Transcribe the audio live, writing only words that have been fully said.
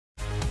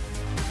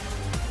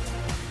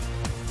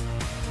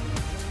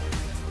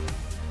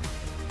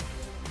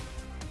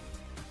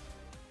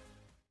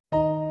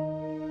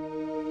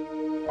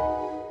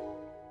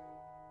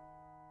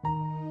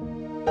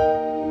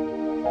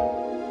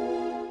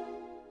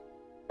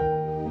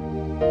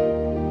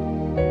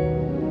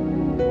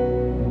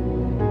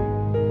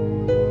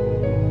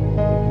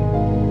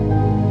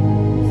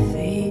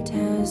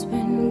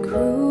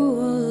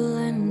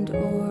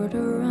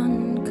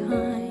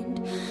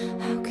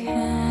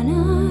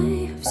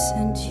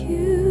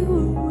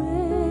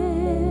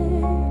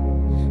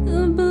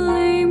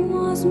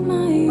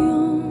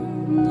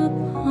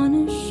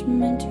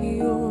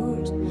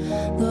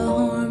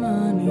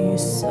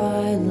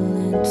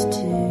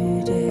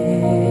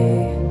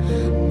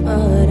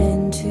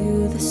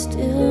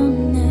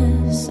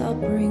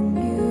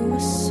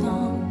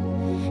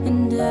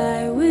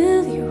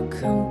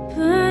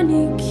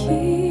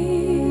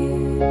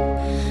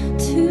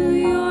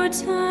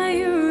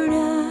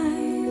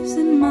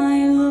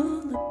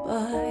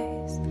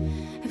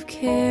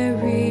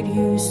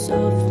you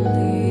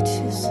softly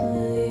to sleep.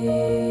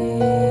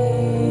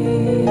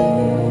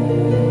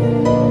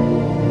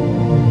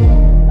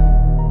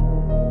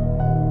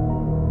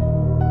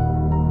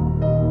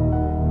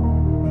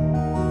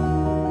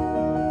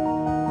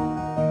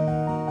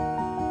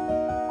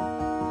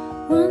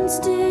 Once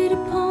did a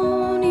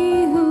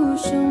pony who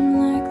shone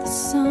like the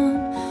sun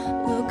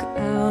look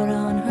out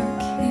on her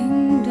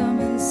kingdom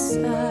and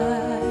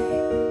sigh.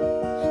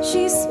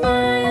 She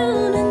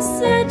smiled and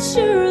said,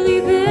 surely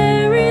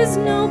there is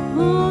no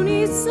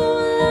pony so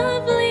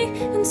lovely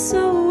and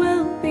so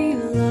well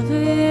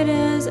beloved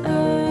as I.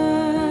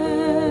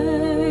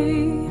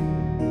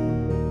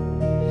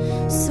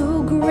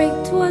 So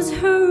great was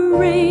her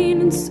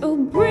reign and so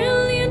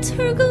brilliant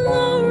her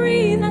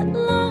glory that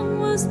long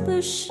was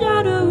the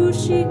shadow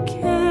she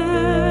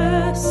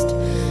cast,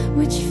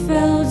 which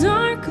fell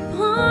dark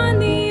upon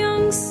the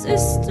young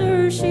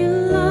sister she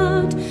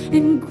loved,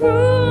 and grew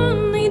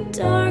only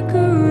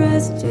darker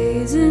as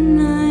days and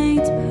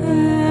nights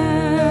passed.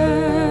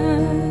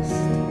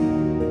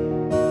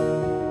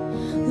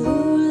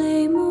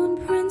 Lullaby, moon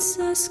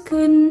princess,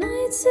 good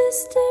night,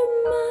 sister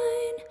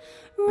mine.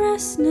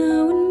 Rest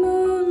now in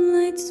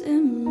moonlight's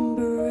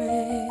embrace.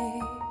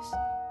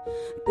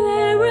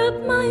 Bear up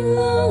my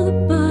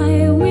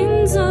lullaby,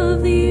 winds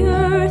of the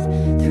earth,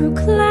 through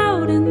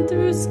cloud and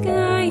through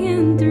sky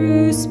and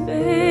through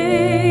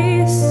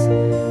space.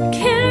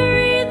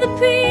 Carry the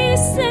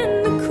peace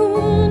and the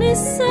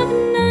coolness of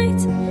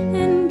night,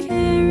 and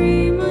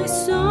carry my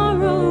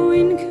sorrow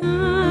in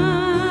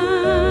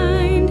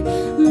kind.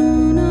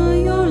 Luna,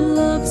 your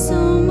love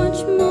so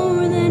much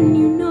more than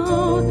you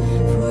know.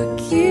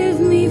 Forgive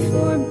me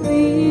for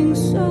being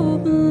so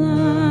blind.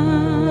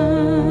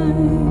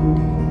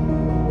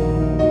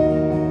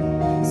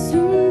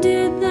 Soon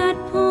did that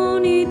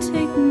pony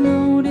take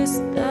notice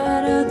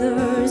that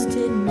others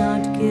did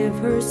not give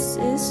her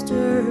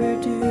sister her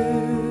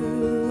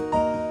due,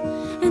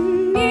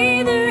 and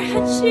neither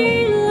had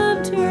she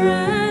loved her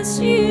as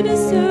she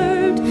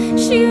deserved.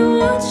 She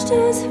watched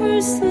as her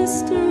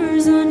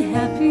sister's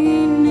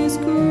unhappiness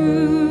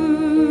grew.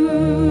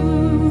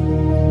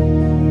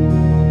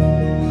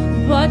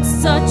 But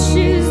such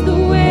is the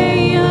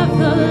way of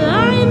the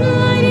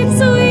limelight, it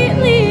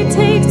sweetly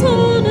takes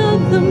hold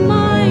of the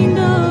mind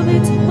of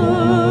its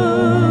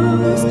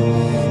host.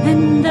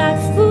 And that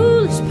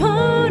foolish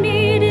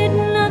pony did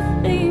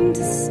nothing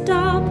to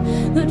stop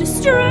the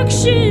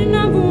destruction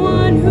of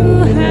one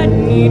who had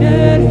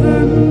needed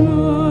her most.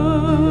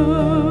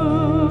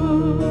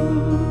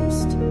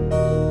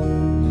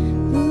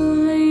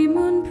 Lullaby,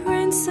 moon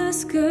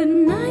princess, good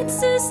night,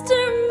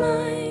 sister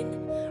mine.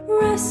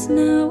 Rest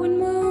now in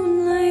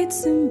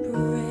moonlight's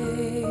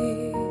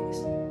embrace.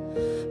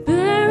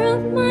 Bear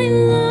up my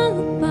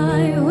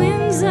lullaby,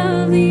 winds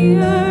of the earth,